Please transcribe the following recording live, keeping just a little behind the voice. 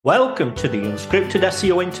Welcome to the Unscripted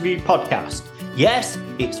SEO Interview Podcast. Yes,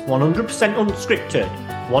 it's 100% unscripted,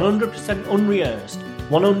 100% unrehearsed,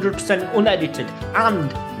 100% unedited, and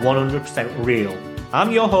 100% real.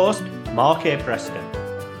 I'm your host, Mark A. Preston.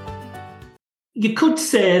 You could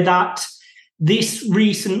say that this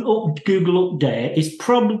recent Google update is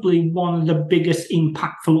probably one of the biggest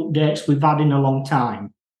impactful updates we've had in a long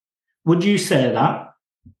time. Would you say that?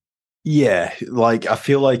 Yeah, I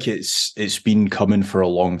feel like it's been coming for a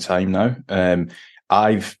long time now.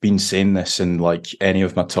 I've been saying this in any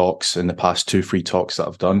of my talks in the past 2 free talks that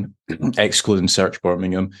I've done, excluding Search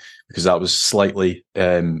Birmingham, because that was slightly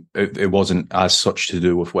it wasn't as such to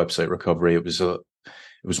do with website recovery. It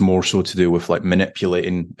was more so to do with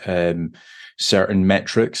manipulating certain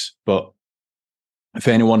metrics. But if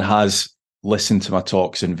anyone has listened to my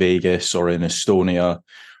talks in Vegas or in Estonia,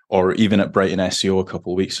 or even at Brighton SEO a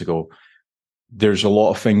couple of weeks ago, there's a lot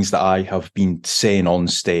of things that I have been saying on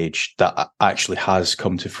stage that actually has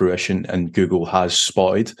come to fruition and Google has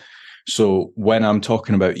spotted. So when I'm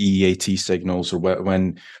talking about EEAT signals, or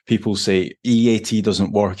when people say EEAT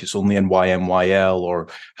doesn't work, it's only in YMYL, or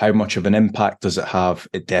how much of an impact does it have?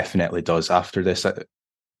 It definitely does. After this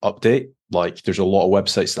update, there's a lot of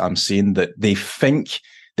websites that I'm seeing that they think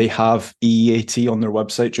they have EEAT on their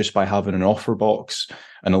website just by having an offer box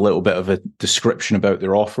and a little bit of a description about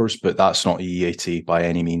their offers, but that's not EEAT by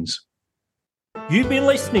any means. You've been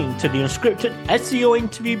listening to the Unscripted SEO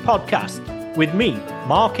Interview Podcast with me,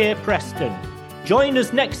 Mark A. Preston. Join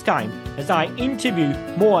us next time as I interview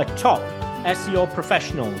more top SEO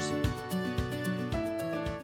professionals.